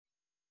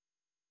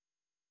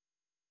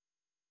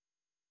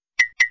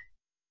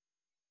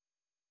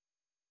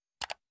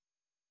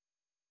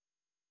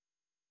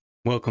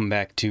Welcome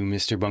back to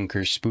Mr.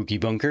 Bunker's Spooky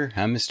Bunker.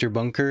 I'm Mr.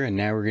 Bunker, and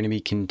now we're going to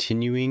be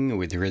continuing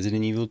with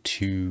Resident Evil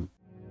 2.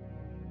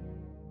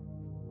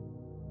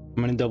 I'm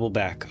going to double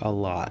back a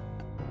lot.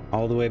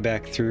 All the way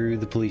back through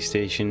the police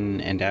station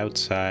and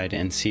outside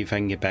and see if I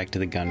can get back to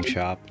the gun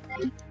shop.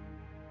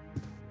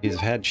 Because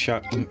I've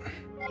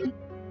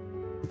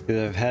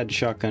had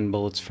shotgun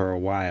bullets for a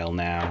while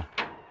now.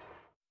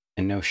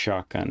 And no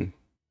shotgun.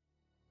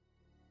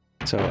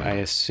 So I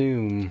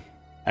assume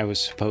I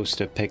was supposed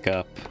to pick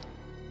up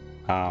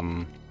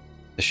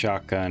the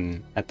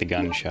shotgun at the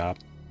gun shop.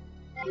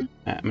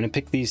 I'm gonna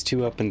pick these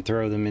two up and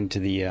throw them into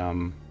the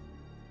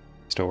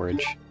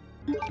storage.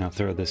 And I'll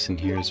throw this in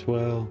here as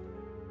well.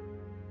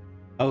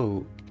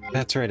 Oh,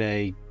 that's right,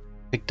 I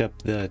picked up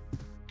the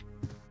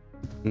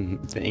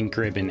ink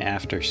ribbon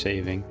after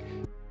saving.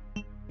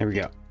 There we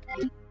go.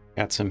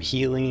 Got some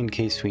healing in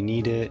case we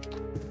need it.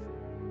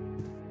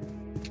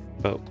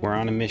 But we're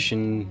on a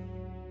mission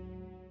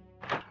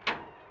to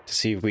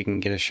see if we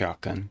can get a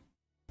shotgun.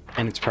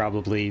 And it's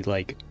probably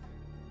like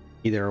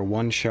either a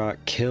one-shot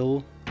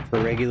kill for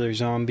regular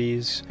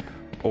zombies,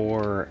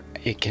 or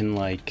it can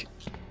like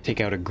take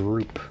out a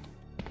group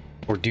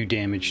or do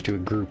damage to a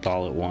group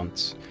all at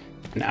once.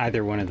 And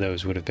either one of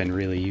those would have been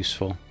really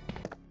useful.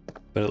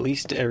 But at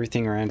least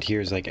everything around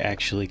here is like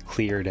actually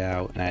cleared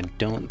out, and I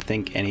don't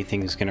think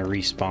anything is going to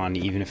respawn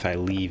even if I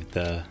leave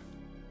the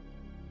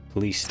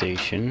police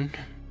station.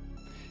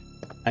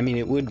 I mean,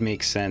 it would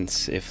make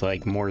sense if,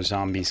 like, more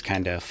zombies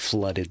kind of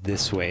flooded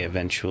this way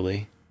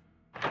eventually.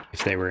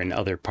 If they were in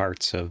other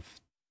parts of,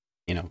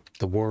 you know,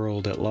 the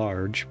world at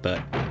large, but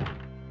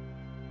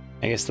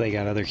I guess they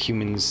got other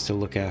humans to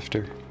look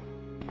after.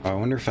 Oh, I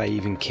wonder if I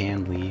even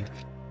can leave.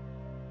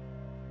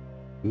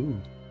 Ooh,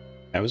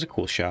 that was a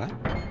cool shot.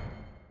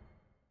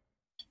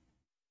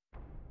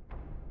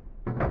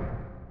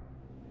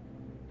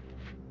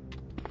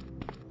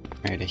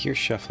 Alright, I hear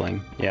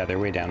shuffling. Yeah, they're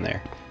way down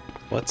there.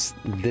 What's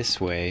this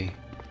way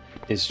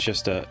is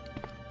just a...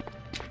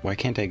 Why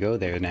can't I go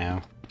there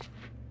now?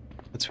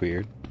 That's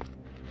weird.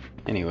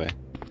 Anyway.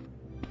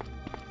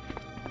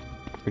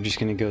 We're just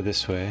gonna go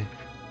this way.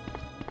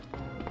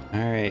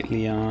 Alright,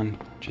 Leon.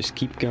 Just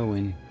keep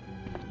going.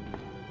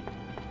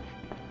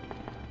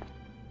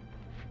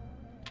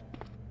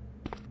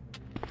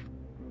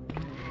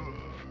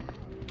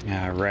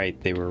 Alright,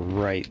 they were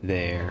right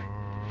there.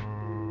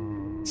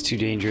 It's too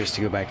dangerous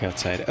to go back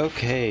outside.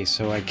 Okay,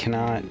 so I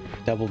cannot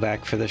double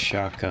back for the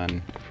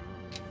shotgun.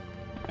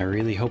 I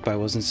really hope I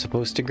wasn't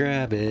supposed to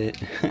grab it.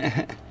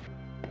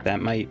 That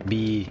might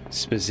be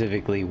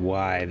specifically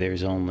why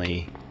there's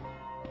only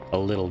a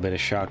little bit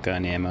of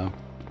shotgun ammo.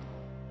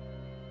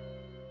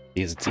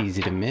 Because it's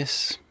easy to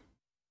miss.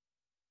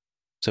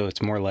 So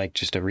it's more like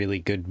just a really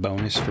good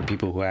bonus for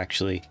people who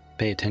actually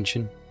pay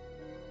attention.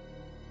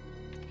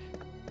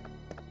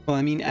 Well,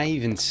 I mean, I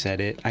even said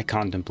it. I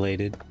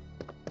contemplated.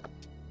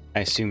 I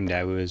assumed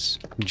I was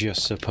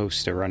just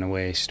supposed to run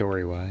away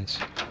story-wise.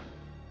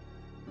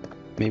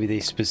 Maybe they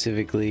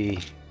specifically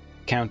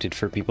counted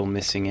for people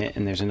missing it,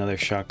 and there's another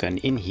shotgun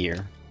in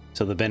here,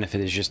 so the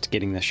benefit is just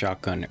getting the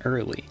shotgun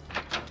early.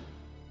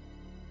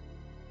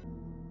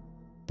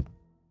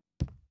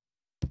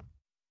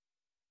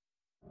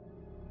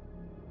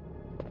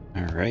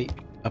 Alright,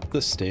 up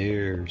the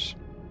stairs.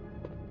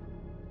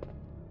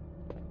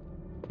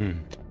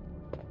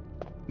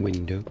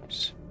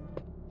 Windows.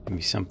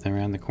 Maybe something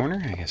around the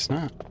corner? I guess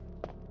not.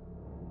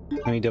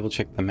 Let me double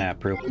check the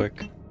map real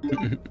quick.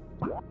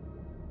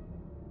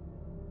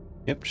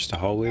 Yep, just a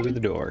hallway with a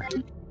door.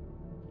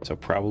 So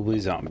probably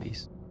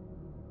zombies.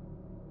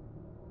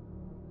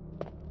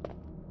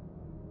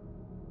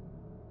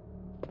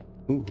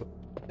 Ooh,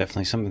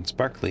 definitely something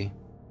sparkly.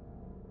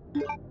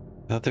 I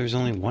thought there was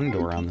only one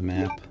door on the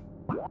map.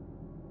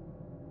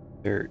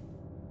 There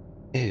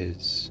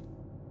is.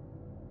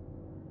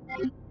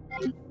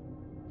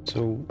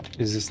 So,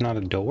 is this not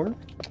a door?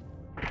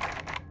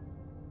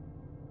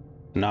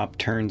 The knob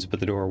turns,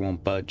 but the door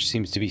won't budge.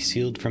 Seems to be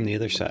sealed from the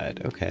other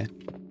side. Okay.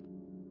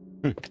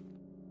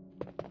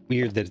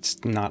 Weird that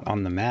it's not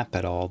on the map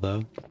at all,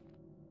 though.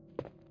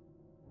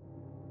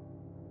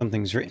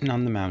 Something's written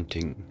on the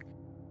mounting.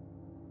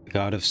 The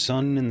god of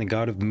sun and the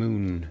god of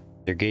moon.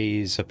 Their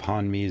gaze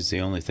upon me is the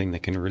only thing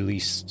that can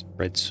release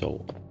red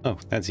soul. Oh,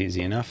 that's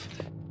easy enough.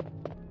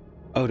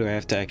 Oh, do I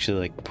have to actually,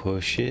 like,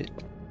 push it?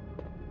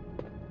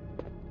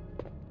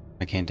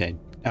 I can't.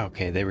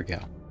 Okay, there we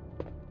go.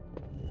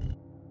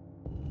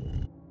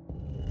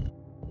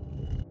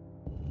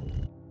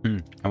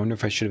 I wonder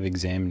if I should have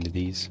examined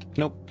these.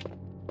 Nope.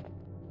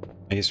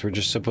 I guess we're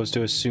just supposed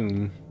to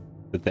assume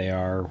that they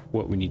are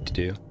what we need to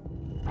do.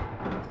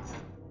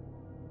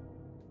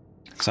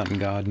 Sun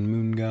god and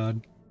moon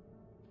god.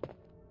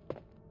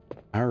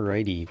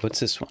 Alrighty,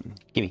 what's this one?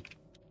 Gimme.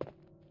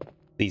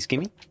 Please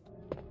gimme.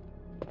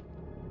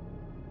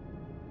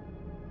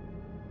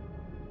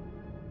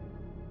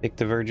 Pick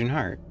the Virgin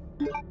Heart.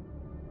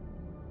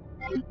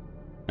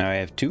 Now I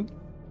have two.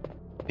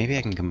 Maybe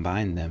I can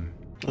combine them.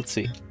 Let's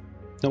see.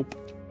 Nope.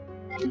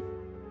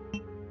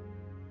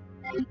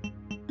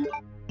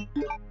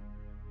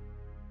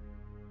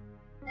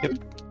 Yep.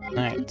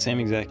 Alright, same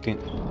exact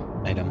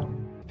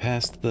item.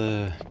 Past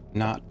the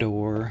not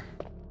door,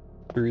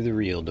 through the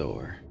real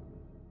door.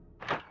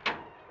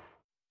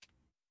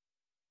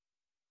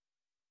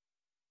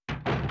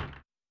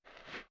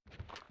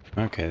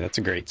 Okay, that's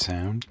a great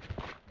sound.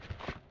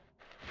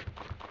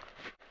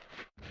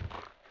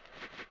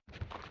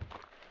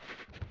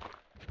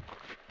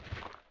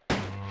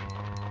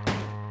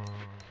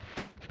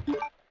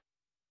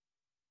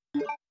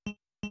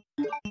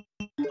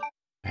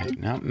 Alright,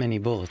 not many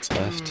bullets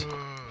left.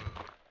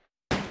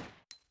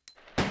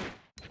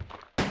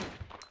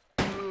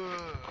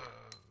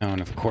 Oh, and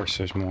of course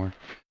there's more.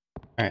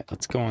 Alright,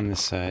 let's go on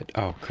this side.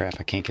 Oh crap,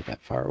 I can't get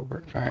that far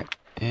over. Alright,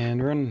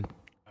 and run.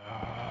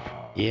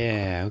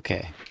 Yeah,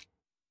 okay.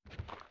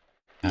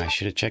 I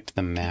should have checked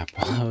the map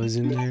while I was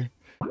in there.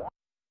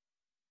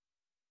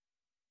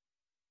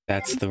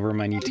 That's the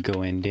room I need to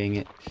go in, dang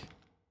it.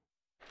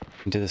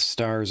 Into the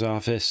STARS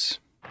office.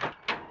 I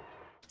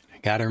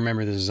gotta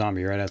remember there's a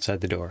zombie right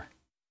outside the door.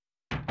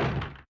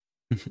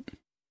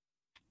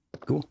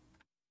 Cool.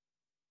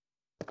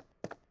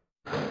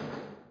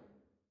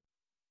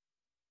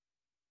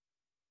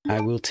 I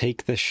will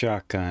take the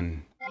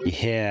shotgun.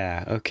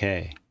 Yeah,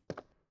 okay.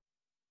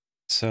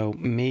 So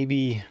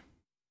maybe,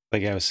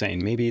 like I was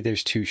saying, maybe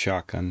there's two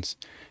shotguns.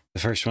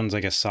 The first one's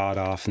like a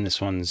sawed-off, and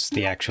this one's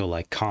the actual,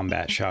 like,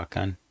 combat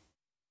shotgun.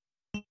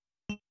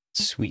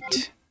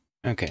 Sweet.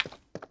 Okay.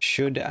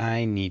 Should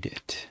I need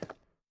it?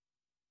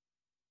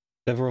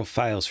 Several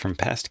files from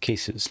past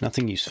cases.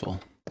 Nothing useful.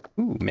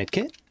 Ooh,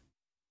 medkit?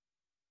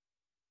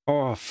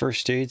 Oh,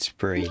 first aid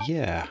spray.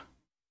 Yeah.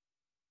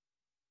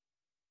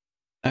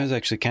 I was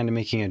actually kind of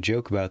making a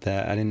joke about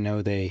that. I didn't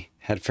know they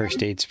had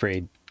first aid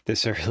spray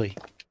this early.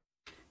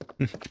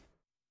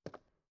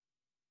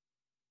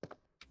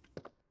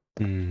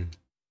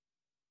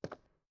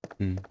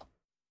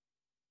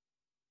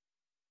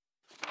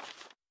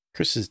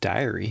 Chris's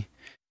diary?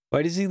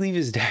 Why does he leave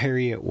his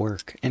diary at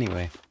work?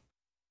 Anyway.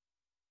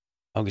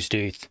 August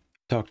 8th.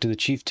 Talked to the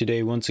chief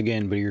today once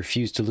again, but he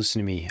refused to listen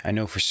to me. I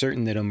know for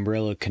certain that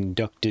Umbrella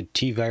conducted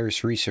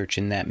T-virus research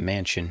in that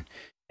mansion.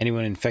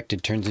 Anyone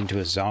infected turns into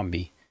a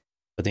zombie.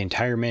 But the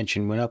entire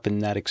mansion went up in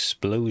that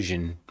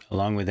explosion,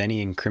 along with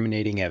any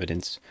incriminating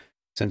evidence.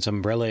 Since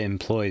Umbrella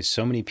employs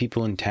so many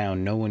people in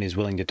town, no one is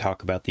willing to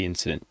talk about the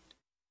incident.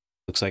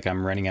 Looks like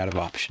I'm running out of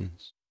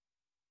options.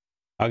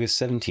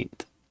 August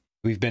 17th.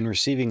 We've been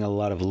receiving a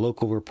lot of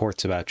local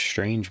reports about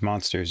strange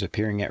monsters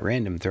appearing at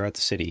random throughout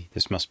the city.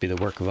 This must be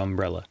the work of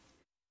Umbrella.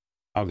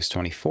 August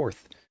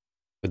 24th.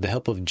 With the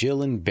help of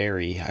Jill and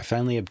Barry, I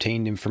finally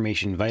obtained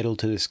information vital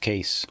to this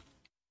case.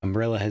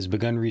 Umbrella has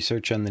begun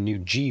research on the new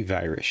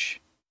G-virus.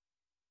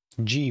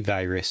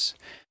 G-virus,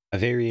 a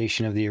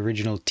variation of the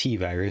original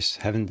T-virus.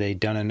 Haven't they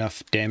done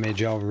enough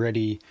damage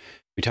already?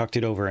 We talked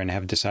it over and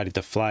have decided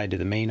to fly to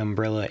the main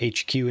Umbrella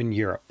HQ in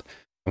Europe.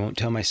 I won't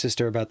tell my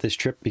sister about this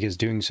trip because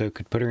doing so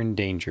could put her in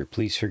danger.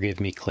 Please forgive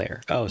me,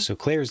 Claire. Oh, so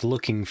Claire's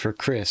looking for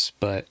Chris,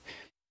 but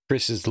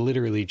Chris is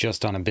literally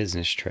just on a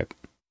business trip.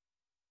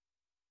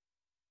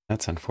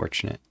 That's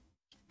unfortunate.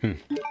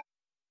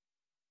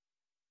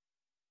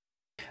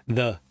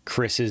 The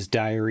Chris's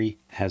diary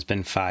has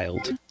been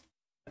filed.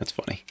 That's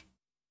funny.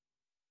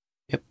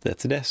 Yep,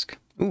 that's a desk.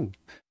 Ooh,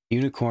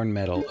 unicorn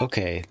medal.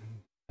 Okay,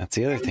 that's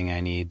the other thing I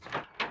need.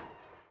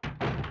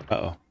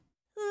 Uh-oh.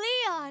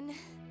 Leon!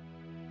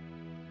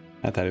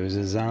 I thought it was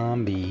a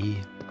zombie.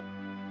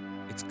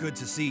 It's good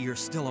to see you're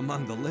still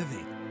among the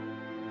living.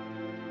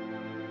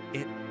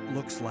 It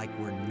looks like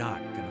we're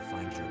not gonna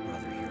find your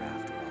brother here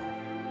after all.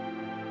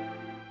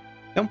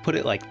 Don't put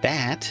it like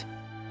that.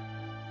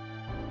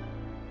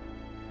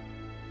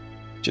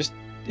 Just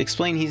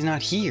explain he's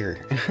not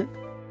here.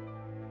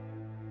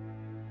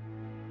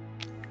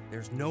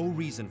 There's no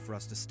reason for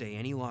us to stay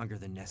any longer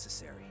than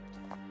necessary.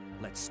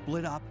 Let's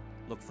split up,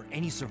 look for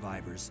any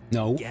survivors,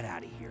 No. get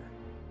out of here.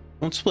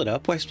 Don't split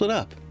up. Why split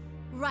up?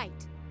 Right.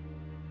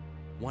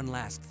 One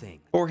last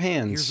thing. 4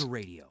 hands. Here's a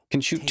radio.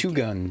 Can shoot Take 2 it.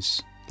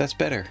 guns. That's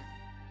better.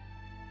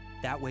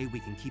 That way we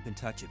can keep in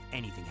touch if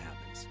anything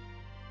happens.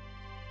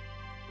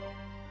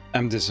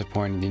 I'm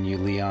disappointed in you,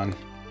 Leon.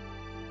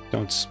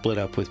 Don't split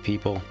up with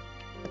people.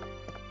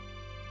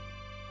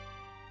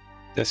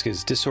 Desk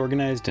is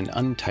disorganized and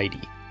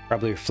untidy.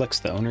 Probably reflects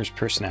the owner's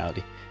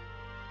personality.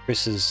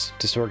 Chris is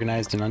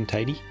disorganized and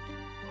untidy.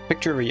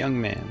 Picture of a young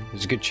man.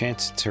 There's a good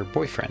chance it's her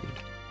boyfriend.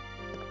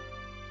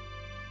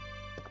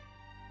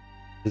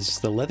 Does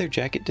the leather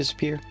jacket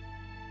disappear?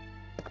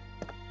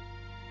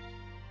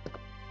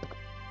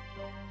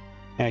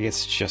 I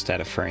guess it's just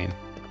out of frame.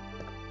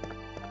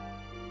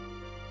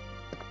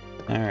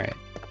 Alright.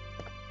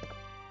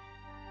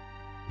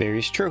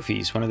 Various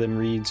trophies. One of them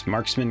reads,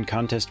 Marksman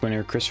Contest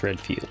winner Chris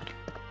Redfield.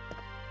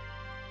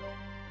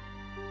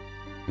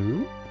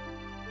 Ooh.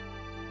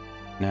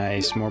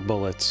 Nice, more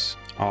bullets.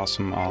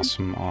 Awesome,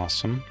 awesome,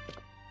 awesome.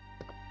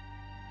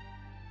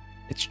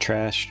 It's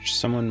trashed.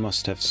 Someone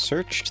must have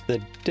searched the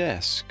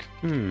desk.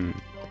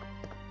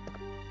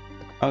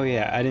 Oh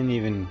yeah, I didn't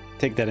even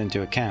take that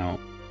into account.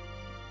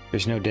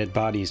 There's no dead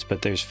bodies,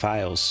 but there's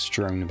files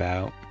strewn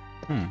about.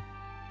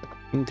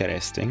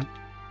 Interesting.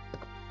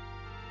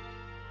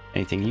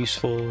 Anything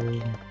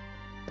useful?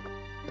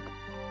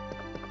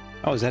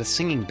 Oh, is that a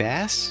singing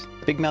bass?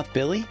 Big Mouth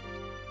Billy?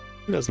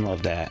 Who doesn't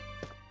love that?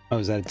 Oh,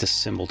 is that a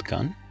disassembled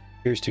gun?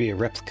 Appears to be a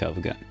replica of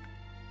a gun.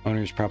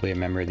 Owner is probably a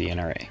member of the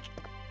NRA.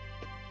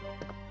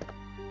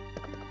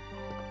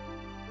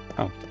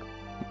 Oh.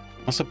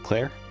 What's up,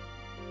 Claire?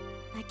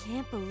 I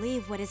can't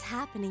believe what is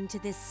happening to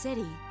this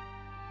city.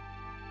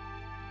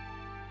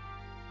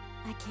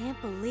 I can't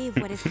believe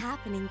what is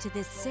happening to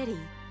this city.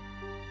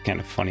 Kind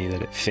of funny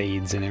that it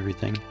fades and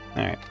everything.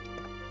 Alright.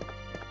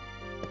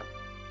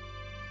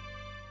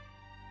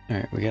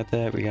 Alright, we got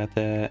that, we got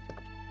that.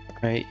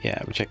 Right,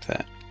 yeah, we checked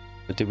that.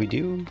 But did we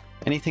do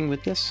anything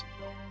with this?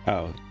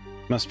 Oh,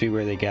 must be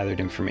where they gathered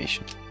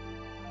information.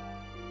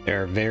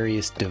 There are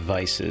various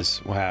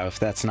devices. Wow, if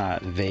that's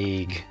not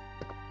vague.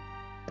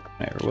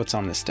 Whatever, what's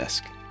on this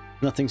desk?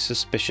 Nothing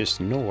suspicious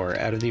nor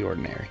out of the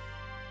ordinary.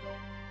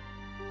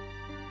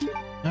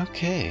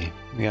 Okay,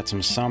 we got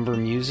some somber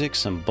music,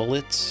 some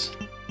bullets.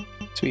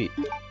 Sweet.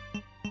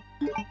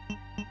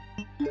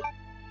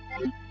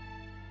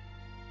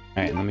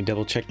 Alright, let me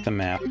double check the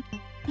map.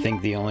 I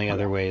think the only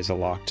other way is a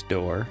locked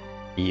door.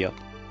 Yup.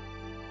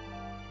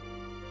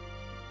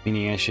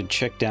 Meaning I should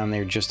check down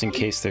there just in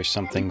case there's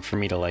something for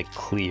me to, like,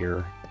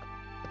 clear.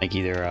 Like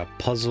either a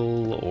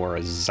puzzle or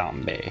a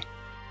zombie.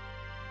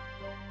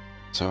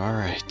 So,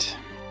 alright.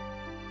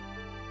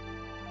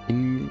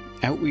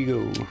 Out we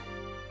go.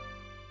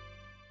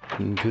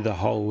 Into the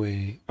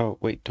hallway. Oh,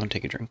 wait, don't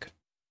take a drink.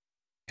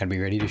 Gotta be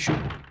ready to shoot.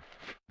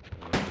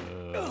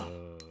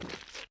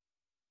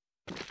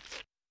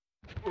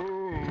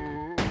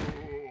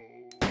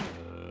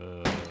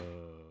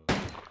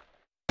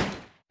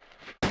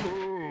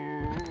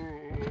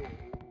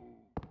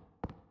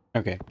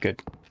 Okay,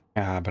 good.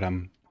 But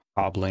I'm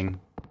hobbling.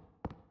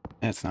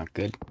 That's not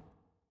good.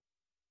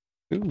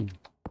 Ooh.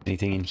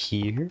 Anything in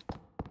here?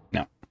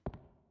 No.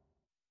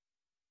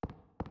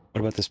 What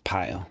about this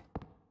pile?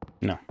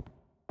 No.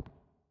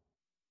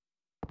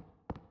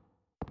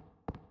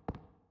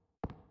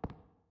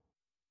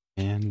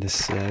 And this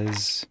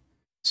says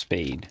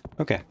spade.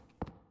 Okay.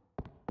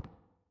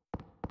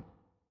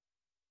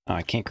 Oh,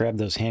 I can't grab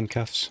those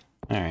handcuffs?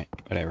 Alright,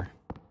 whatever.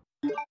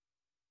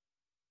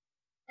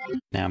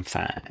 Now I'm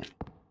fine.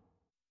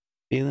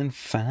 Feeling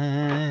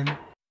fine.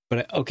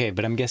 But okay,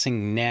 but I'm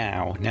guessing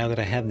now that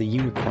I have the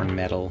unicorn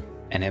medal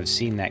and have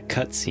seen that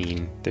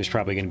cutscene, there's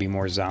probably going to be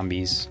more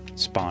zombies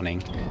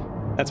spawning.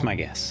 That's my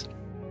guess.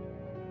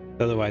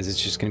 Otherwise,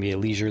 it's just going to be a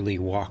leisurely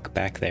walk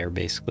back there,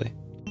 basically.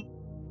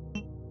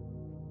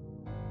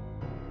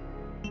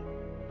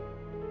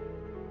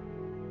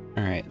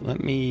 Alright,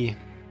 let me...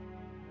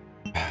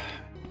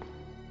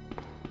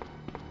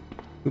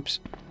 Oops.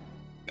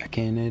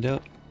 Backing it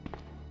up.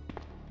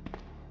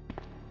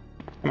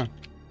 Come on.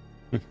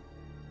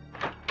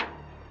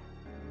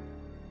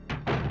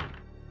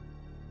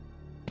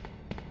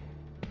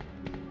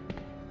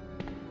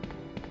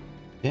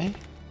 Okay.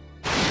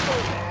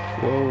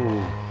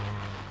 Whoa.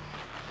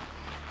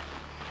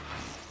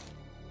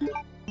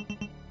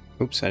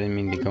 Oops, I didn't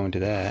mean to go into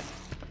that.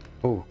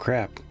 Oh,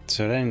 crap.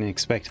 So I didn't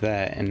expect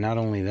that, and not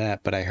only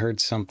that, but I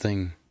heard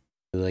something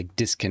like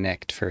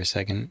disconnect for a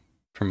second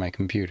from my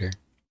computer.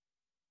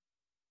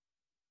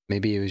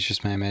 Maybe it was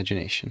just my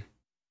imagination.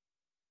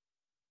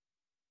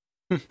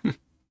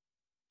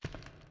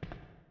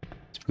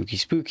 Spooky,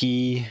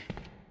 spooky.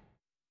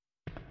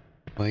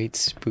 Quite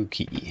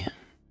spooky.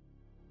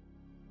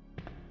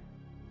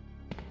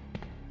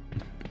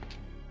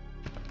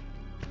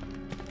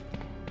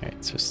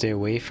 Alright, so stay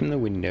away from the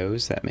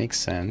windows. That makes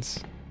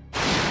sense.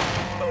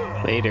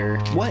 Later.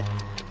 What?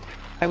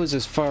 I was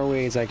as far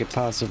away as I could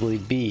possibly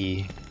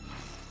be.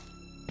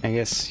 I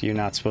guess you're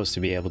not supposed to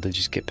be able to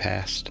just get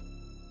past.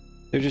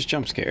 They're just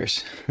jump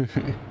scares.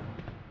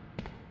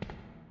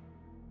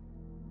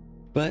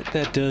 But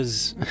that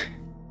does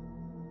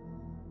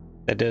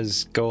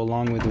go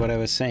along with what I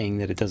was saying,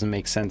 that it doesn't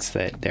make sense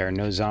that there are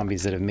no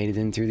zombies that have made it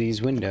in through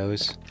these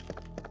windows.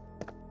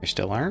 There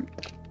still aren't?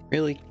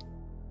 Really?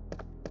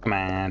 Come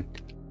on.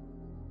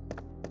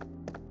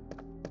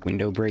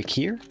 Window break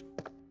here?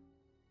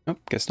 Nope,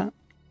 guess not.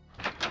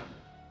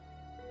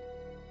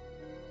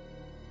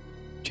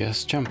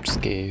 Just jump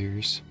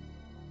scares.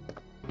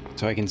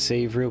 So I can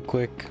save real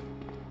quick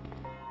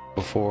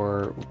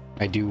before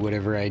I do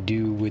whatever I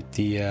do with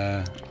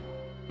the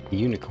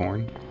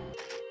unicorn.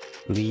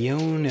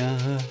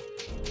 Leona.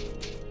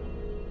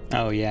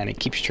 Oh yeah, and it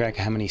keeps track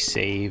of how many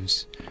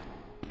saves.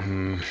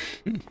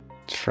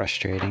 It's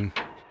frustrating.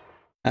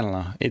 I don't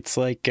know. It's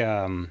like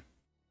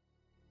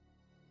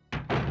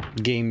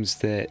games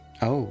that...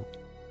 Oh,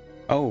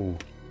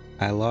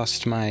 I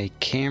lost my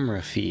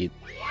camera feed.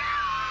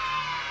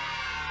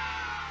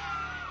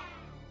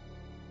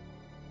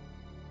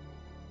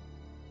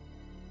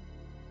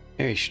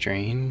 Very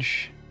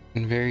strange,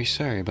 and very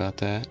sorry about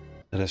that.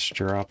 Let us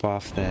drop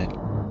off that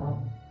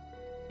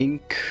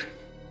ink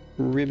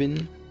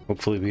ribbon.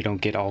 Hopefully we don't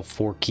get all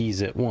 4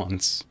 keys at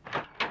once.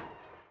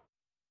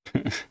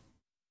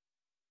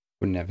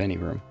 Wouldn't have any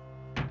room.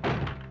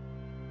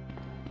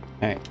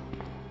 Alright.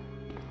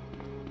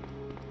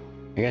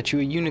 I got you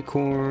a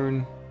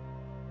unicorn.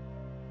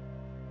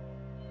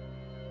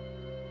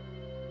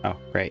 Oh,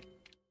 right.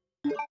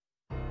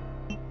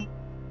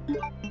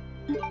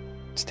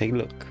 Let's take a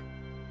look.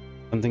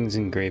 Something's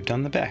engraved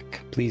on the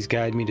back. Please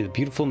guide me to the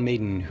beautiful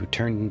maiden who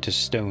turned into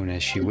stone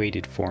as she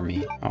waited for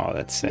me. Oh,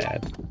 that's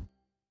sad.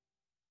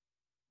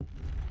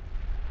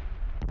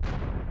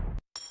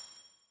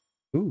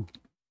 Ooh.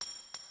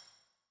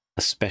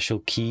 A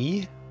special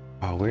key?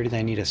 Oh, where did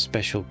I need a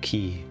special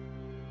key?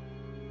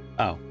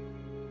 Oh.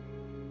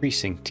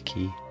 Precinct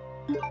key.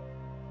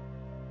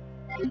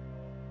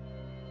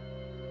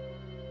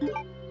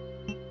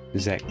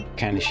 Is that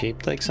kind of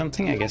shaped like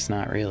something? I guess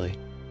not really.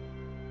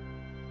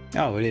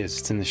 Oh, it is.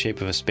 It's in the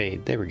shape of a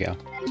spade. There we go.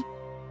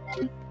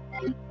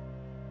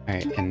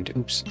 Alright, and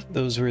oops.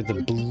 Those were the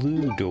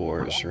blue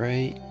doors,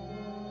 right?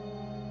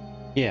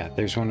 Yeah,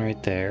 there's one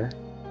right there.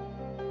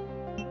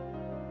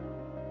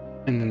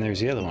 And then there's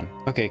the other one.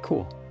 Okay,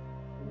 cool.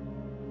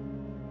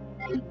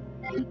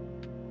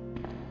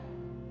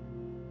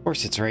 Of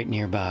course it's right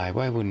nearby.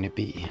 Why wouldn't it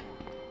be?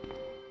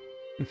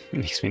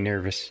 Makes me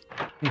nervous.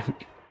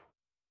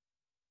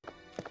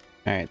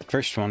 Alright, the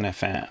first one I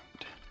found.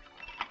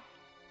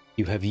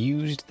 You have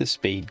used the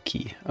spade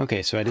key.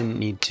 Okay, so I didn't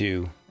need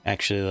to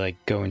actually, like,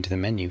 go into the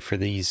menu for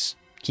these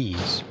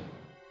keys.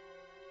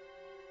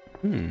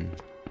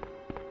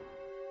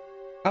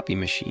 Copy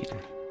machine.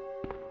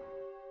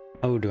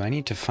 Oh, do I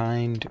need to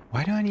find...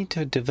 Why do I need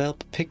to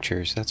develop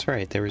pictures? That's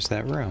right, there was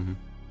that room.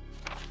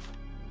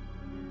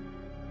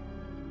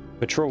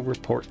 Patrol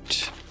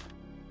report.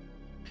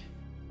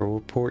 Patrol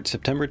report,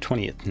 September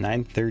 20th,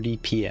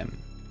 9:30 p.m.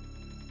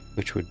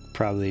 Which would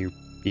probably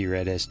be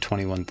read as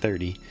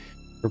 21:30.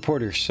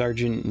 Reporter,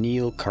 Sergeant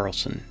Neil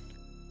Carlson.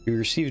 We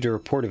received a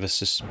report of a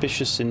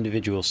suspicious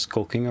individual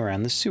skulking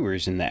around the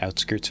sewers in the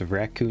outskirts of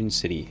Raccoon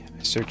City.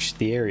 I searched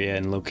the area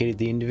and located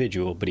the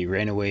individual, but he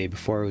ran away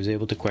before I was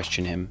able to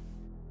question him.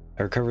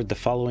 I recovered the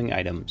following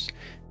items.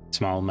 A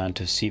small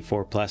amount of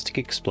C4 plastic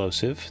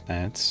explosive,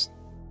 that's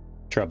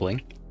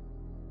troubling.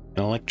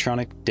 An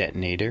electronic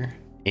detonator,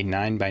 a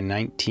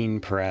 9x19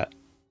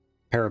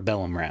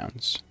 parabellum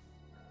rounds.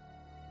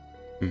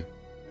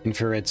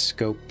 Infrared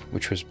scope,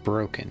 which was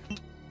broken.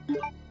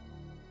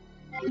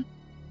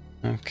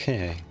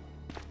 Okay.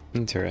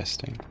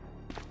 Interesting.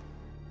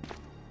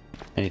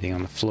 Anything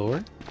on the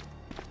floor?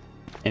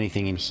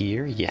 Anything in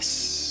here?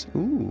 Yes.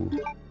 Ooh.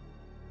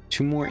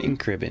 2 more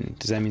ink ribbon.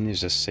 Does that mean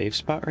there's a safe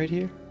spot right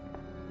here?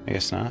 I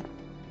guess not.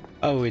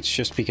 Oh, it's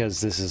just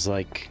because this is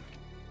like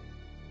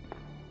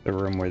the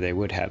room where they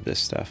would have this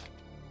stuff.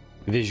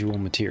 Visual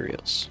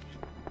materials.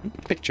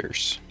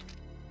 Pictures.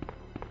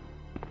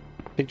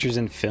 Pictures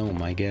and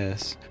film, I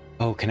guess.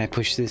 Oh, can I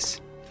push this?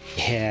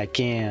 Yeah, I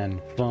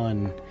can.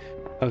 Fun.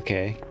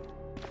 Okay.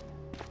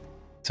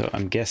 So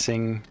I'm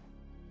guessing...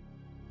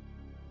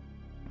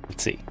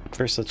 Let's see.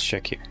 First, let's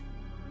check here.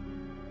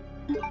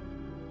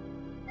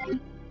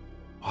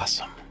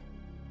 Awesome.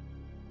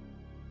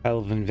 Pile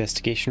of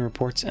investigation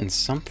reports and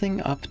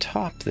something up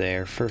top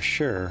there for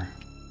sure.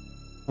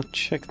 I'll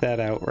check that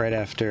out right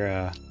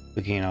after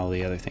looking at all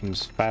the other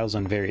things. Files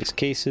on various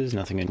cases,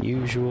 nothing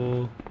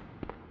unusual.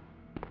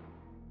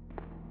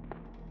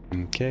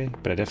 Okay,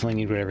 but I definitely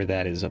need whatever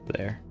that is up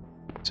there.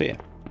 So yeah,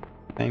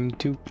 time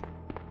to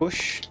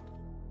push,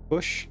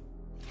 push,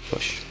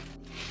 push.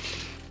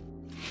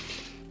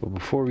 But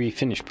before we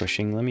finish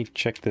pushing, let me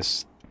check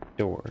this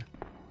door.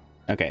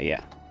 Okay,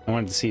 yeah. I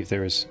wanted to see if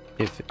there was...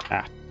 get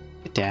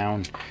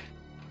down.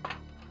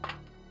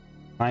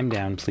 Climb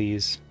down,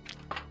 please.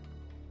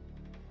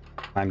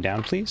 Climb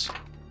down, please?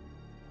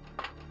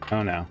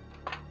 Oh no.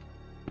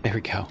 There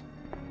we go.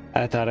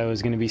 I thought I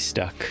was gonna be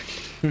stuck.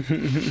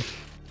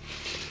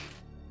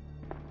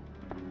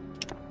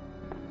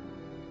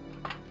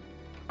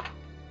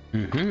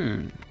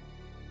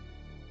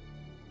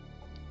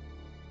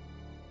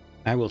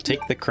 I will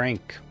take the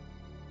crank.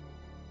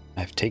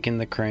 I've taken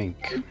the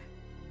crank.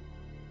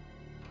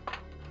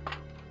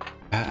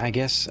 I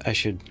guess I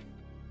should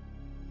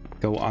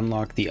go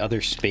unlock the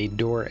other spade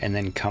door and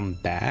then come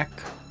back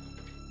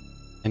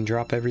and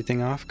drop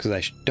everything off, because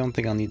I don't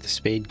think I'll need the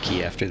spade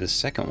key after the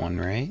second one,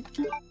 right?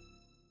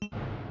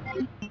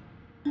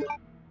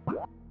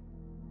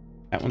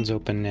 That one's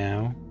open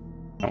now.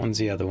 That one's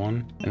the other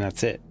one, and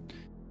that's it.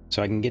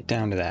 So I can get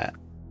down to that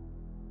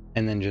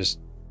and then just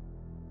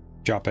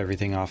drop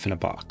everything off in a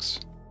box.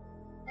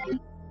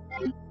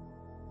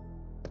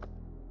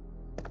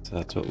 So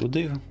that's what we'll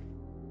do.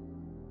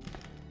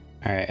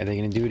 Alright, are they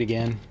gonna do it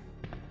again?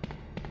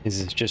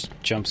 Is this just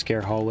jump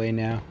scare hallway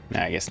now?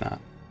 Nah, I guess not.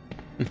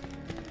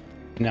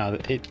 No,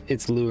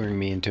 it's luring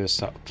me into a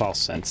false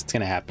sense. It's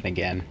gonna happen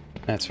again.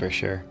 That's for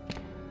sure. It's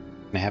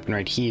gonna happen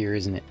right here,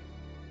 isn't it?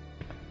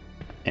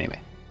 Anyway.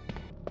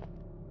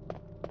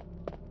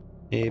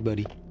 Hey,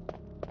 buddy.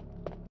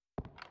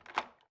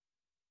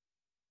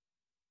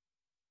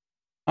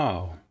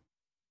 Oh.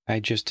 I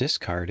just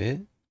discard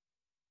it.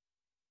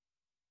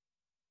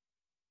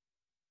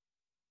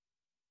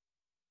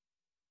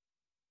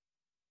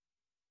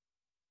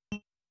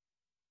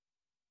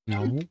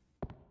 No.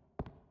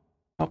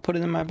 I'll put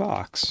it in my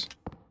box.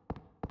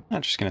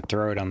 Not just gonna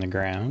throw it on the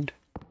ground.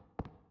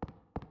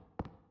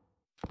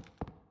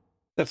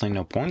 Definitely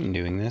no point in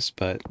doing this,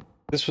 but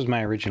this was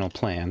my original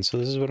plan, so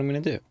this is what I'm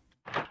gonna do.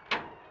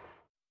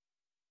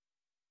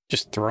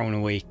 Just throwing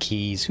away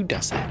keys. Who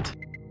does that?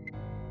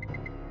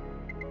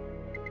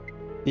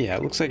 Yeah,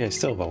 it looks like I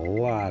still have a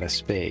lot of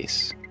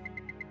space.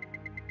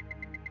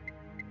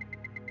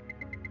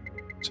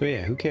 So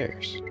yeah, who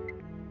cares?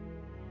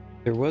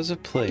 There was a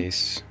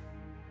place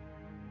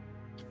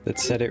that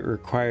said it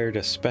required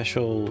a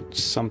special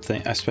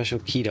something, a special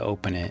key to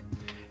open it.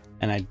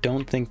 And I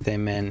don't think they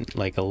meant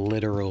like a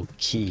literal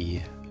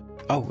key.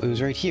 Oh, it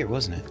was right here,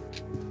 wasn't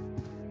it?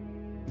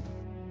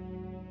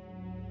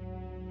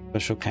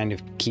 Special kind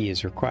of key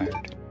is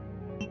required.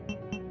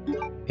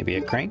 Maybe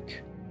a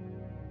crank?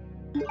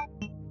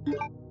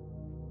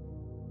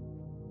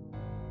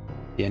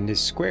 The end is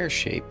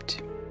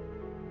square-shaped.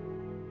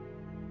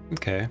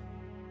 Okay.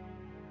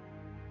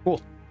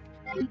 Cool.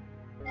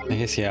 I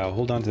guess, yeah, I'll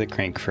hold on to the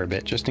crank for a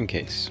bit, just in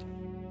case.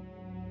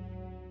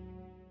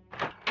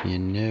 You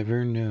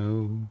never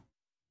know.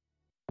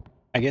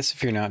 I guess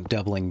if you're not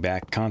doubling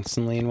back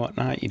constantly and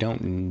whatnot, you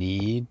don't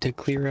need to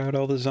clear out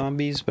all the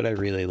zombies, but I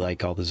really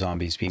like all the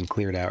zombies being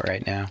cleared out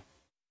right now.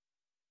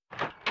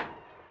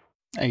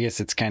 I guess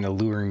it's kind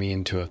of luring me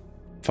into a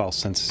false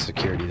sense of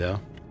security, though.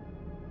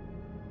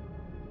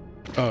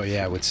 Oh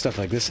yeah, with stuff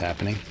like this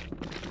happening.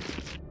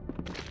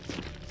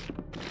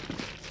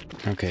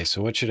 Okay,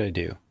 so what should I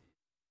do?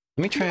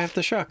 Let me try out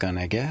the shotgun,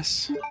 I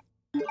guess.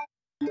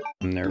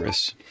 I'm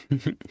nervous.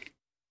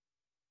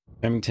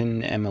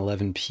 Remington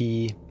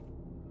M11P,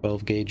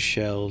 12 gauge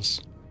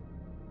shells,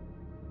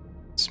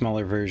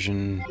 smaller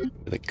version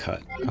with a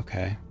cut.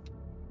 Okay.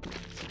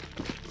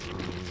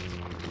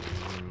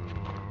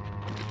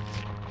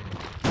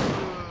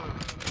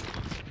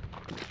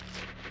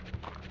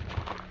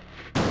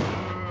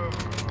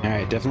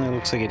 Alright, definitely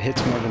looks like it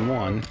hits more than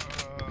one.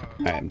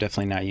 Alright, I'm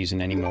definitely not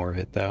using any more of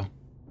it though.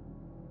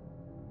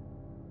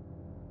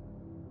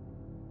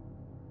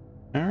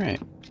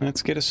 Alright,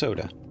 let's get a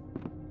soda.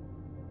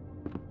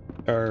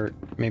 Or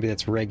maybe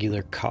that's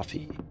regular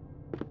coffee.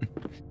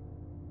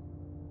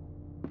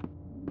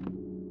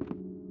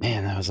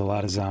 Man, that was a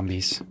lot of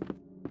zombies.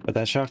 But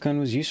that shotgun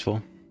was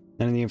useful.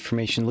 None of the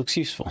information looks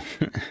useful.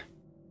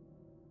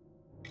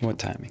 What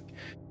timing?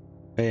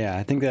 But yeah,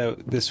 I think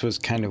that this was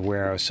kind of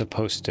where I was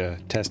supposed to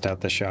test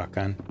out the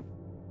shotgun.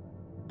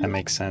 That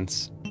makes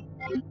sense.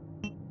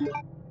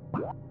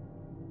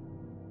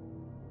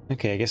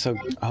 Okay, I guess I'll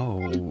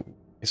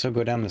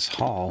go down this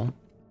hall,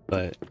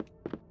 but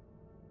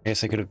I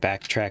guess I could have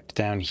backtracked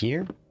down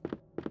here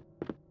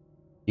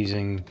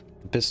using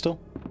the pistol.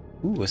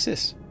 Ooh, what's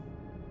this?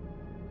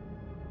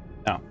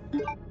 Oh,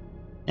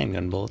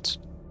 handgun bullets.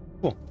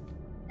 Cool.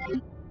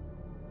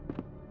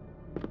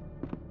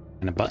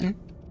 And a button?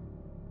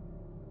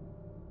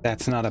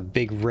 That's not a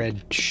big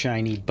red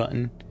shiny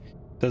button.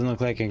 Doesn't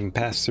look like I can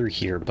pass through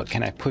here, but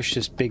can I push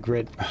this big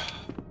red...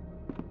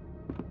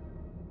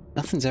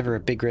 Nothing's ever a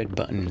big red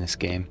button in this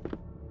game.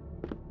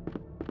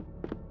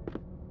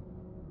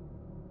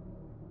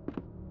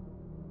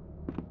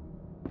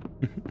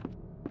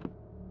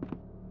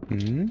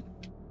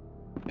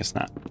 Guess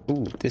not.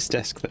 Ooh, this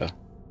desk though.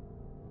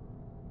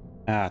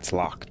 Ah, it's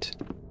locked.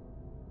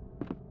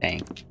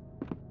 Dang.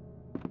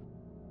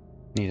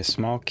 Need a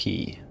small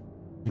key.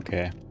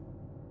 Okay.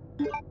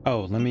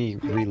 Oh, let me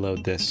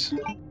reload this.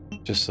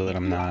 Just so that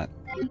I'm not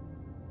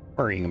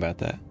worrying about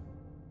that.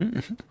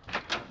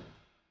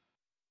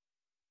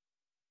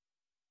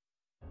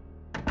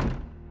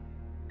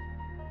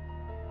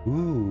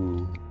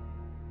 Ooh.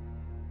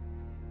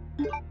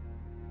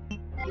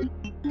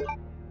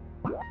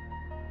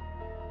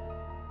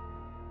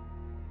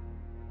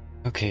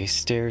 Okay,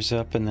 stairs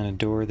up and then a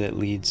door that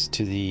leads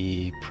to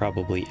the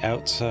probably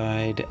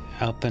outside,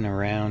 up and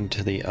around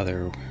to the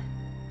other.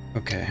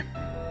 Okay.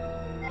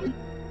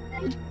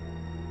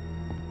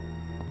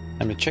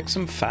 I'm gonna check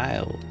some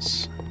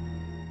files.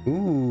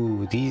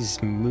 Ooh,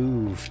 these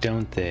move,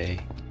 don't they?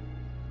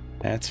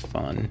 That's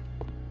fun.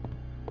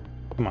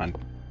 Come on.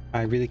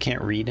 I really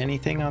can't read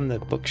anything on the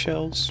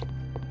bookshelves?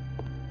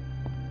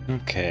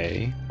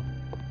 Okay.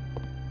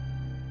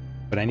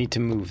 But I need to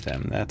move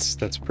them. That's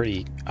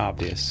pretty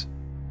obvious.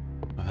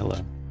 Oh, hello.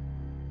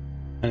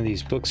 None of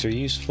these books are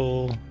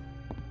useful.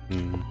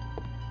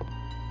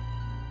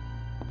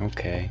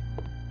 Okay.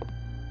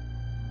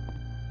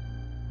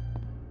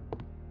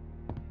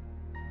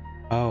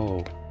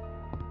 Oh.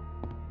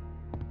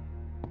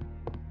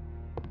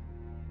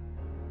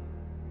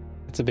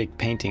 That's a big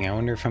painting. I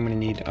wonder if I'm gonna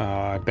need...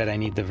 I bet I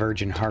need the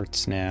Virgin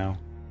Hearts now.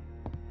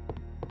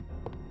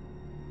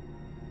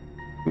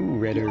 Ooh,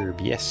 red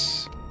herb.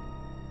 Yes.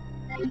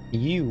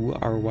 You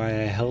are why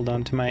I held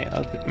on to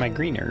my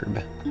green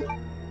herb.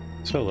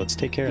 So let's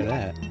take care of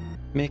that.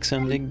 Mix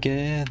them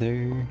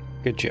together.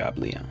 Good job,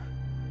 Leon.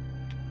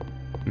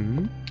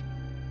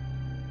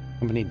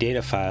 Company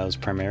data files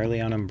primarily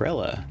on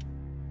Umbrella.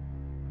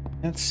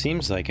 That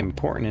seems like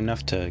important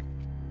enough to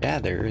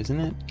gather, isn't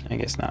it? I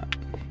guess not.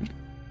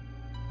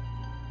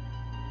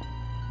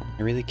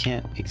 I really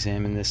can't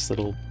examine this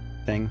little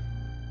thing.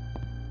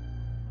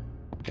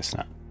 Guess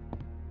not.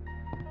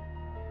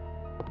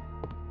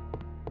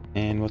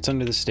 And what's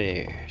under the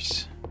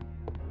stairs?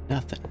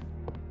 Nothing.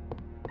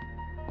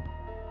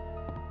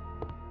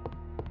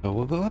 So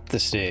we'll go up the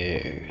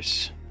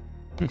stairs.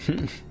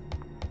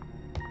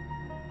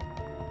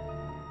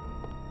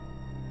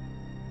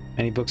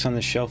 Many books on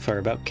the shelf are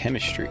about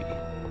chemistry.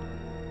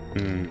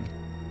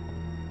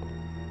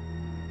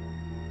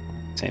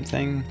 Same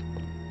thing.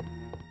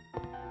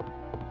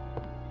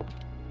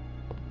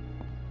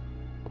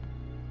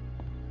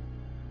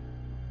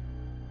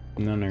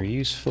 None are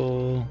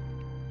useful.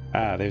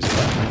 Ah, there's a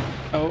button.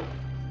 Oh!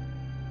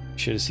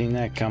 Should have seen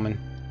that coming.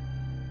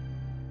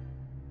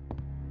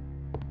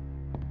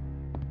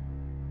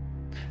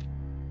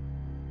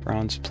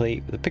 Bronze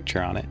plate with a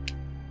picture on it.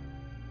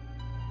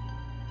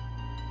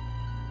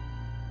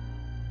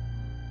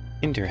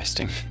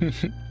 Interesting.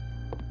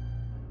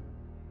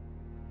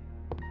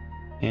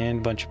 And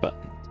a bunch of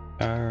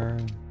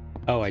buttons.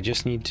 Oh, I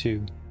just need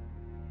to...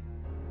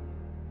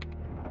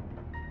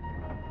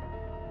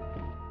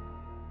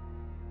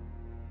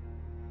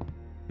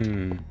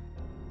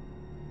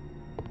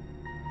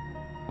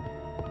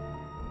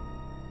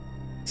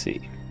 Let's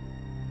see.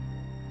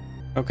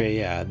 Okay,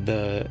 yeah,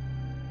 the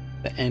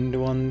end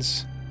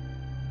ones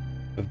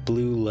have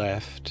blue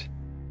left.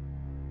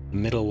 The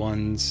middle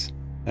ones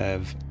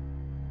have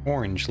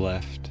orange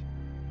left.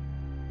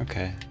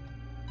 Okay.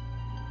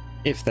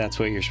 If that's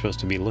what you're supposed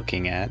to be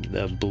looking at,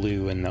 the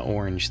blue and the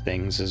orange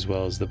things as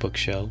well as the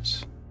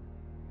bookshelves.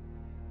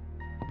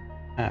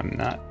 I'm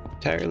not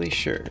entirely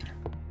sure.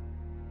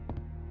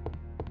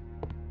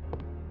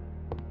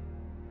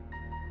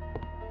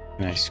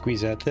 Can I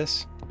squeeze out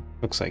this?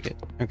 Looks like it.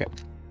 Okay.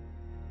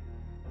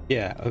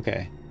 Yeah,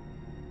 okay.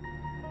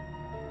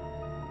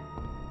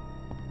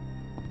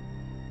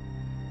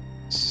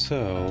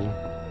 So...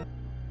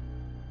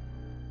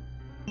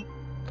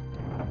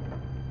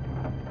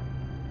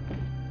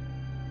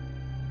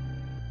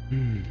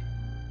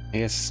 I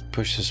guess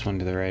push this one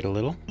to the right a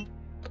little.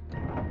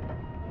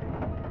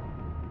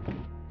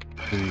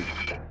 And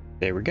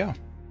there we go.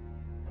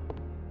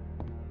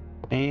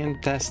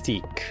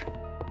 Fantastique.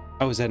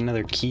 Oh, is that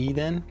another key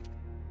then?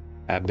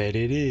 I bet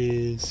it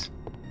is.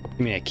 Give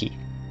me that key.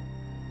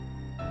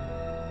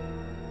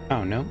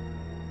 Oh, no.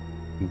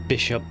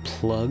 Bishop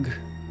plug.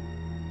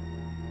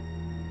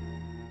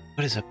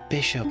 What is a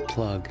bishop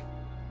plug?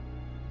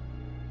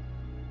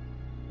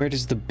 Where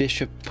does the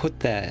bishop put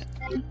that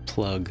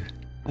plug?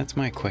 That's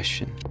my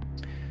question.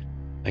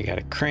 I got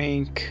a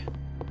crank,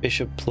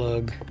 bishop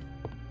plug.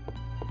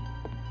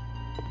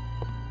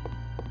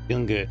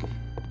 Feeling good,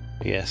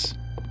 I guess.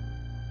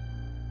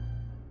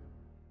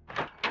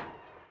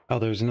 Oh,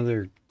 there was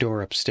another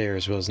door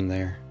upstairs, wasn't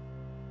there?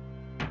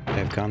 Should I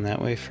have gone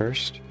that way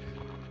first?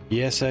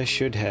 Yes, I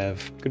should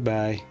have.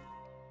 Goodbye.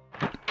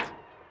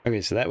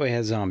 Okay, so that way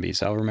has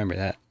zombies. I'll remember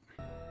that.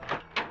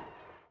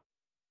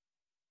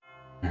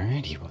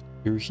 Alrighty, well,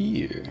 you're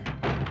here.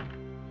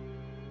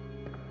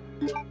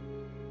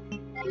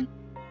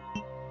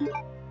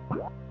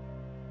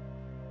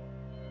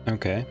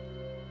 Okay.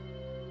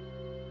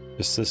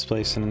 Just this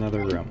place in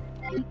another room.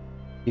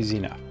 Easy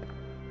enough.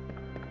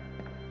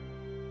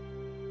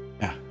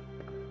 Ah.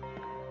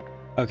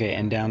 Okay,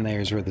 and down there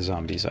is where the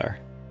zombies are.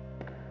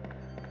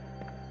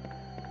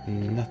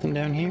 Nothing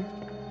down here?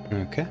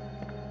 Okay.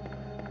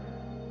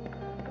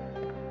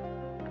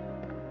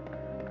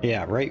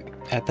 Yeah, right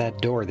at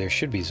that door there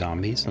should be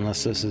zombies,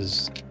 unless this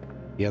is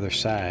the other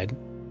side.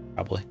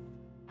 Probably.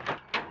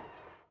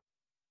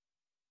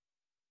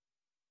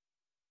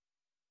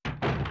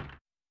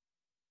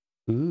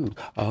 Ooh.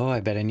 Oh, I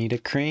bet I need a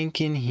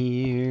crank in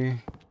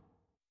here.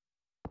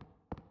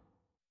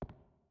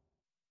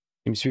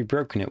 Seems to be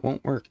broken. It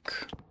won't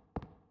work.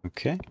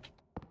 Okay.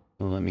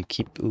 Well, let me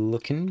keep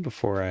looking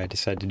before I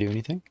decide to do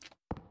anything.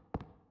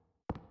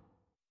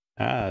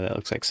 Ah, that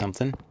looks like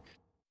something.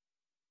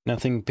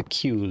 Nothing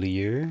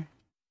peculiar.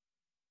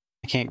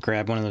 I can't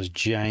grab one of those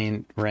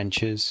giant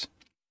wrenches.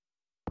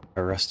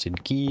 A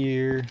rusted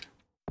gear.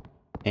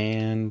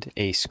 And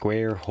a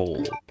square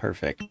hole.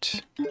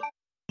 Perfect.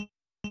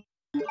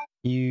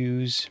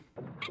 Use.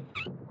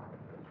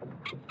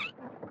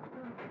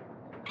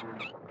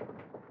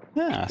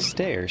 Ah,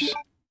 stairs.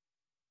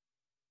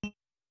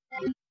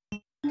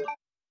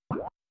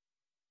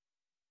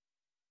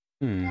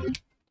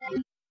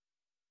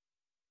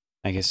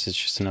 I guess it's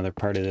just another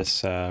part of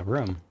this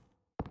room.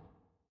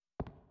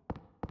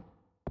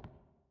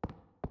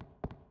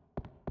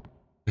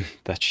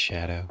 That's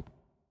shadow.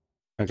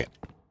 Okay.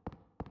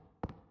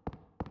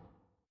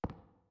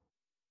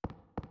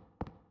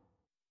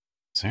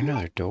 Is there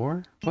another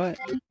door? What?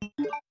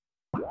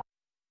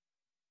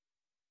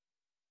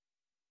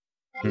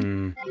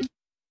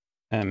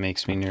 That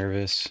makes me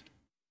nervous.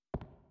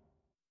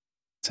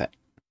 What's that?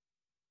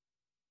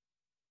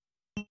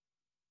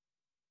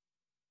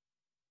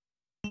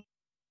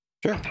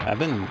 Sure, I've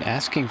been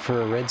asking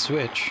for a red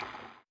switch.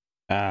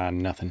 Ah,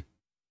 nothing.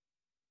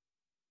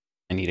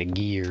 I need a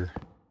gear.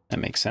 That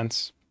makes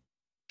sense.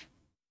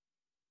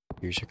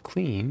 Ears are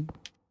clean.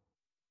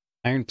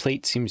 Iron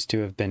plate seems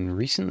to have been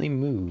recently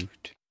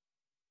moved.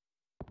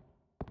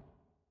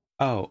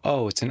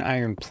 Oh, it's an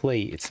iron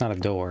plate. It's not a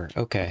door.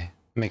 Okay,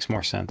 makes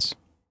more sense.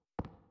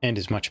 And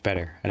is much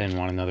better. I didn't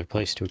want another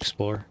place to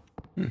explore.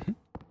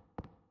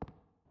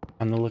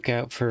 On the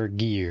lookout for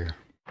gear.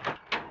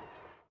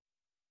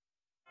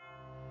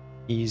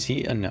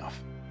 Easy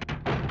enough.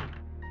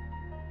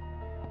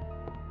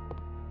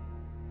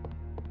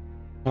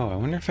 Oh, I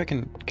wonder if I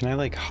can I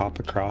like hop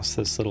across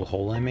this little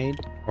hole I made?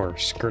 Or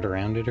skirt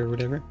around it or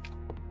whatever?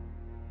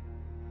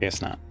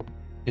 Guess not.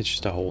 It's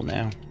just a hole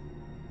now.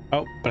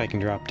 Oh, but I can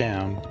drop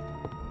down.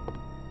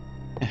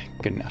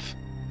 Good enough.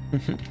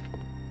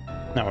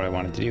 Not what I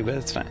wanted to do, but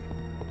it's fine.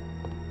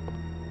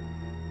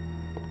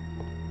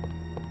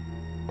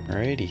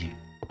 Alrighty.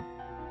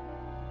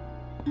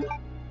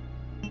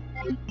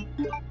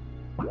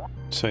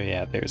 So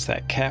yeah, there's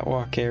that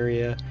catwalk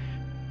area,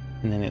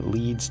 and then it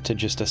leads to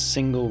just a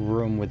single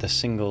room with a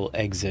single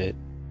exit.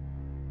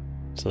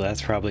 So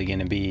that's probably going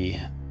to be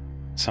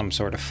some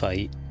sort of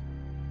fight.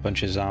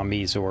 Bunch of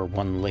zombies or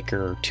one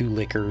licker or two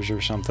lickers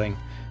or something.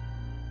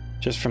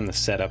 Just from the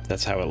setup,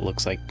 that's how it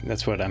looks like.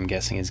 That's what I'm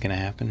guessing is going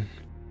to happen.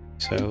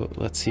 So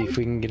let's see if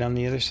we can get on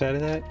the other side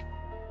of that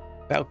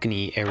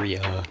balcony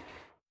area.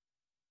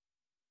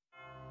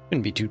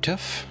 Shouldn't be too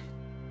tough.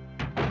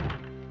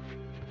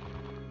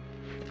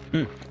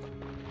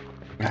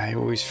 I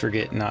always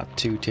forget not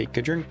to take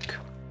a drink.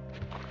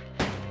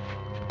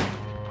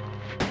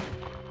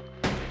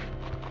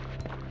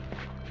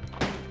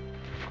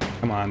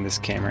 Come on, this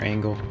camera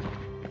angle.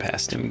 Get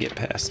past him, get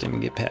past him,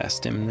 get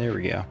past him. There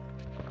we go.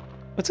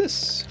 What's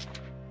this?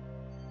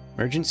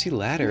 Emergency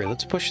ladder.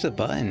 Let's push the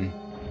button.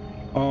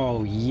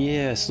 Oh,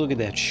 yes. Look at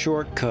that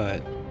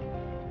shortcut.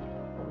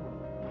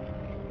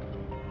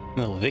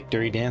 Little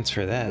victory dance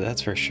for that,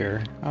 that's for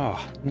sure.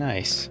 Oh,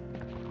 nice.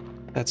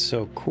 That's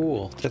so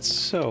cool. That's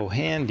so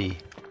handy.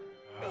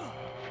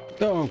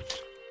 Oh,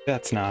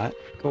 that's not.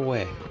 Go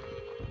away.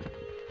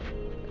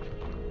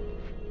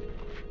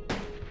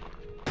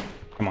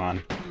 Come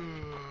on.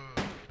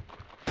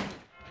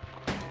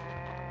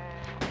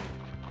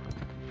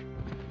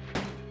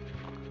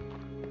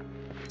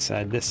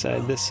 Side, this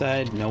side, this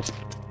side. Nope.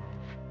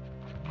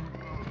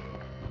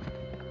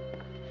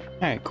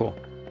 Alright, cool.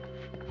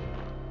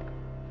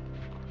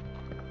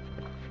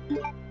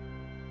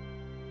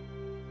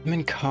 I'm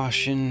in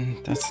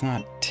caution. That's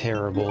not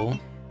terrible.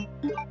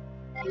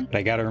 But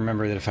I gotta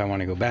remember that if I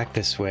want to go back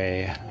this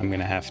way, I'm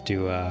gonna have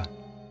to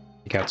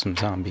take out some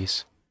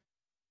zombies.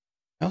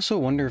 I also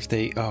wonder if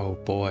they... oh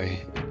boy.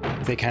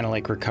 If they kind of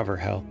like recover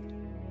health.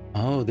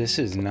 Oh, this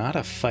is not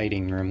a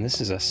fighting room.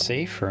 This is a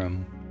safe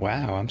room.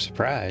 Wow, I'm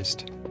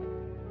surprised.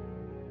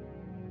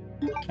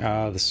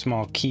 The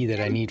small key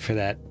that I need for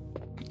that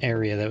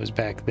area that was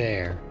back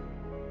there.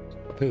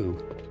 Pooh.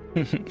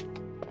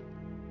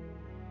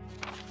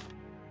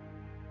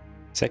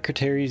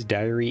 Secretary's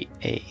Diary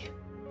A.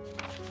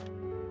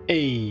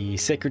 A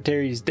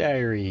Secretary's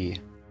Diary.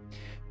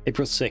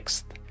 April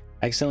 6th.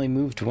 I accidentally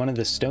moved one of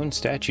the stone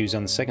statues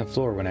on the second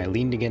floor when I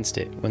leaned against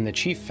it. When the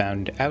chief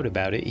found out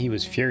about it, he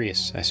was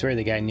furious. I swear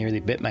the guy nearly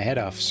bit my head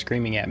off,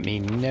 screaming at me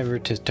never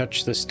to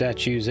touch the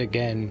statues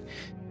again.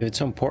 If it's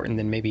so important,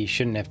 then maybe he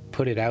shouldn't have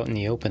put it out in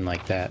the open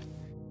like that.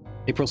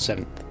 April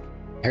 7th.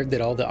 I heard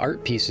that all the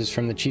art pieces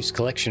from the chief's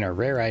collection are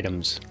rare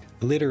items,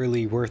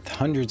 literally worth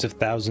hundreds of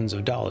thousands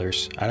of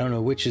dollars. I don't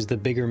know which is the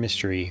bigger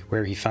mystery,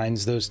 where he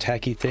finds those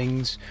tacky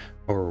things,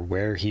 or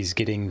where he's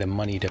getting the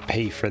money to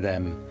pay for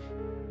them.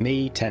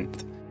 May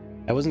 10th.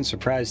 I wasn't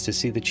surprised to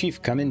see the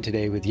chief come in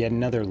today with yet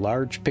another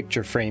large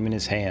picture frame in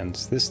his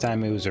hands. This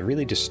time it was a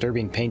really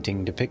disturbing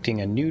painting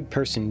depicting a nude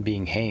person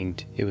being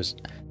hanged.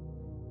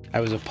 I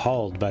was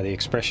appalled by the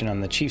expression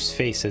on the chief's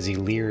face as he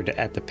leered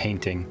at the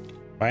painting.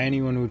 Why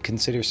anyone would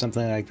consider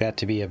something like that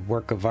to be a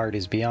work of art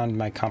is beyond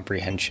my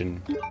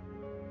comprehension.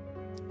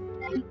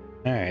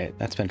 Alright,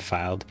 that's been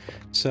filed.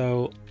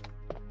 So,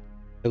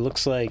 it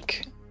looks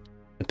like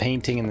the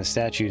painting and the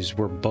statues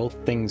were both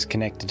things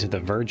connected to the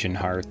Virgin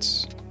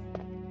Hearts.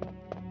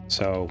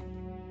 So,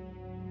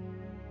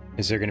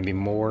 is there going to be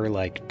more,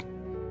 like,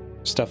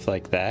 stuff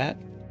like that?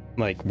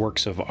 Like,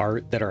 works of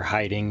art that are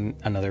hiding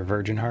another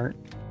Virgin Heart?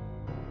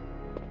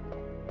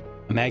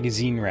 A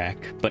magazine rack,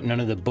 but none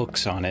of the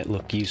books on it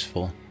look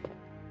useful.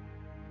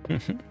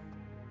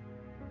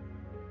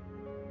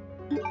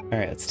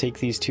 Alright, let's take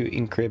these two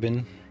ink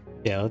ribbon.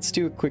 Yeah, let's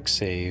do a quick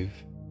save.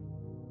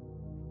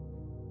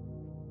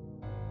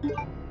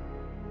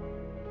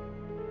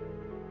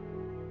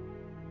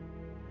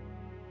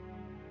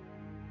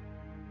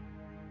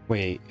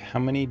 Wait, how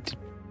many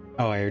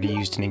oh, I already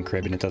used an ink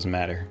ribbon, it doesn't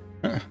matter.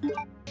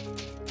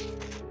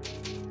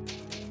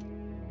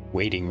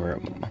 Waiting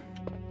room.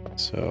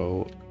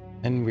 So,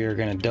 then we're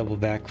gonna double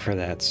back for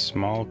that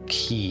small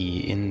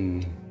key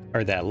in,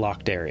 or that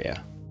locked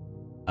area.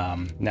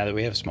 Now that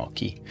we have a small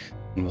key.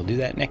 And we'll do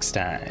that next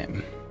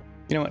time.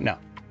 You know what? No,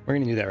 we're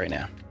gonna do that right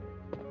now.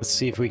 Let's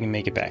see if we can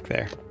make it back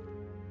there.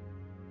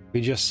 We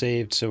just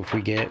saved, so if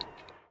we get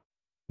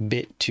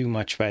bit too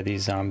much by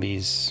these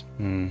zombies,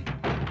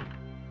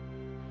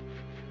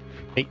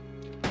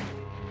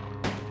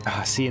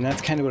 Ah, see, and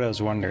that's kind of what I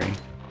was wondering.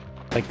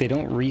 Like, they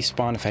don't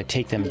respawn if I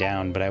take them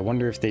down, but I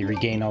wonder if they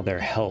regain all their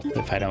health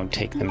if I don't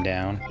take them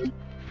down.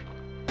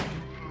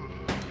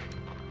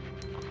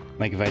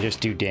 Like, if I just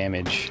do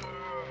damage.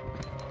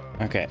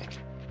 Okay.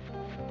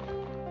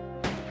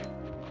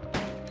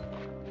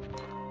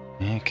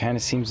 Yeah, it kind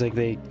of seems like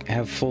they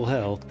have full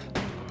health.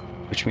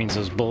 Which means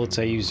those bullets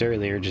I used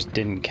earlier just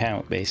didn't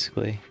count,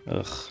 basically.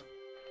 Ugh.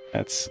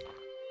 That's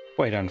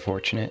quite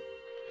unfortunate.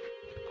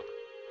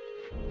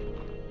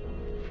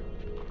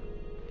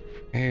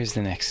 Where's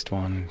the next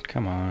one?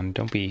 Come on,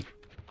 don't be...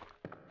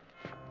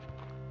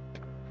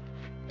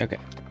 Okay.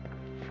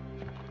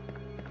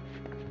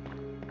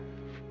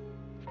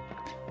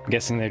 I'm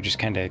guessing they're just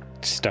kind of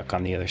stuck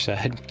on the other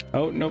side.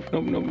 Oh, nope,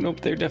 nope, nope,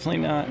 nope, they're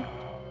definitely not.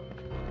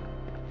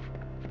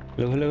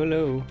 Hello, hello,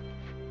 hello.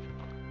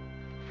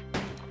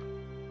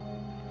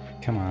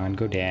 Come on,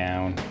 go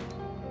down.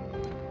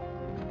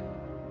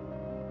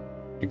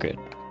 You're good.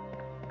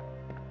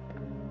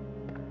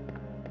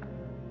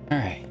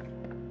 Alright.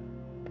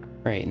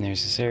 Right, and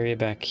there's this area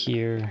back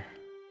here.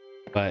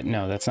 But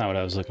no, that's not what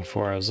I was looking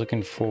for. I was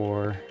looking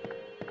for...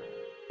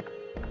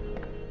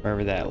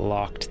 wherever that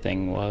locked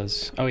thing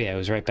was. Oh yeah, it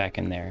was right back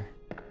in there.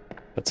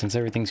 But since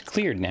everything's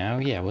cleared now,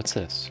 yeah, what's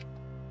this?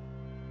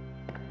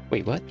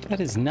 Wait, what? That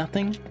is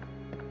nothing?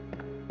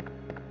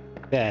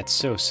 That's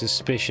so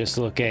suspicious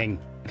looking.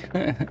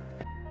 There.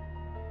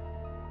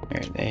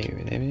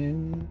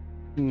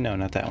 No,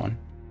 not that one.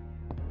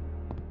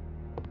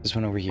 This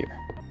one over here.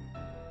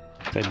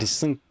 I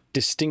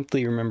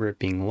distinctly remember it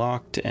being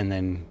locked and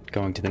then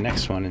going to the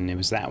next one, and it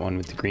was that one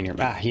with the greener.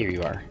 Ah, here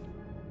you are.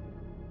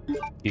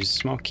 Use a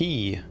small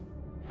key.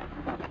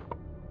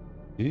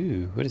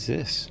 Ooh, what is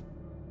this?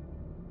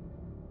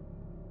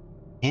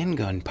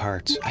 Handgun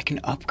parts. I can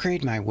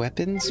upgrade my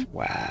weapons?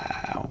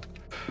 Wow.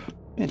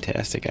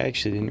 Fantastic. I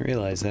actually didn't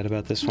realize that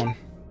about this one.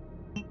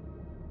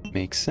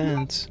 Makes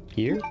sense.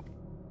 Here?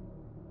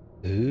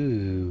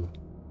 Ooh.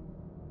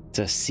 It's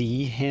a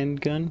C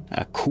handgun.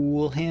 A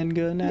cool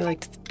handgun, I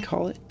like to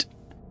call it.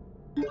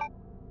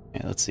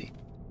 Yeah, let's see.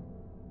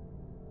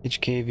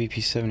 HK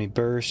VP70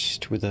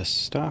 burst with a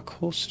stock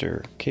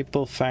holster.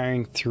 Capable of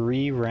firing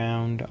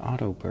 3-round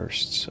auto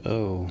bursts.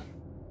 Oh.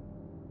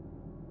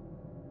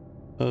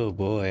 Oh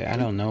boy, I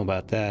don't know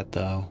about that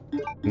though.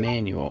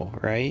 Manual,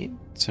 right?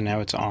 So now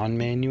it's on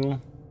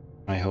manual?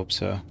 I hope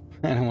so.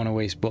 I don't want to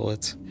waste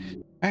bullets.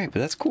 Alright, but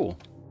that's cool.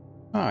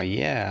 Oh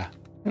yeah.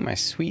 Look at my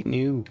sweet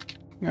new...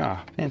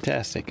 Oh,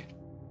 fantastic.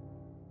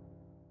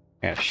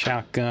 I got a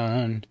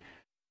shotgun.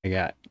 I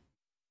got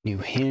new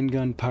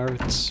handgun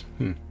parts.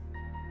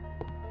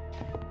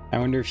 I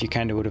wonder if you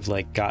kind of would have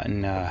like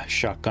gotten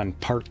shotgun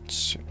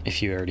parts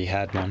if you already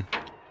had one.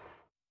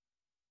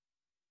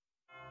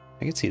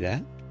 I could see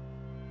that.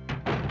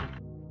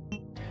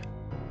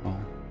 Oh.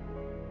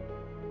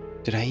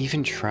 Did I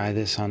even try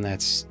this on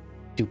that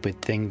stupid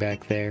thing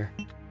back there?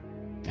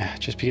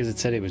 Just because it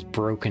said it was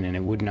broken and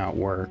it would not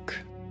work.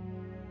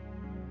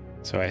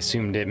 So I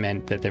assumed it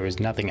meant that there was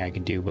nothing I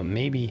could do, but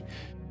maybe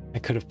I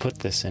could have put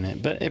this in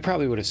it. But it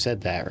probably would have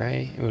said that,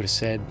 right? It would have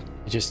said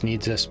it just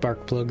needs a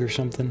spark plug or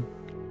something.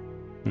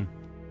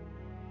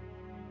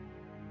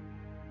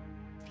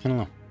 I don't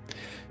know.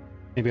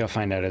 Maybe I'll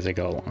find out as I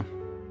go along.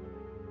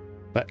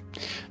 But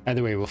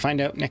either way, we'll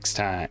find out next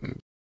time.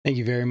 Thank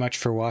you very much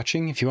for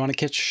watching. If you want to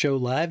catch the show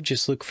live,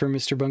 just look for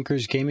Mr.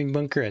 Bunker's Gaming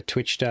Bunker at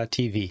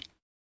twitch.tv.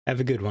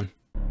 Have a good one.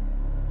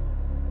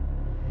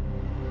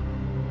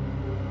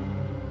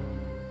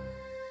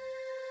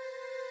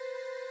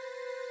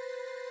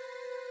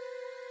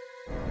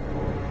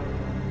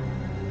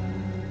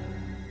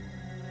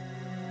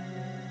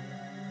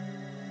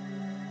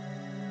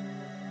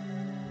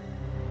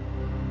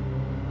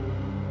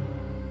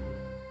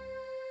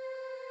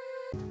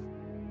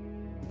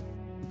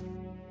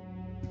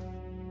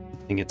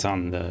 I think it's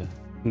on the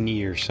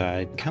near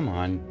side. Come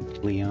on,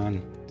 Leon.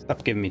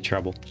 Stop giving me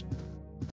trouble.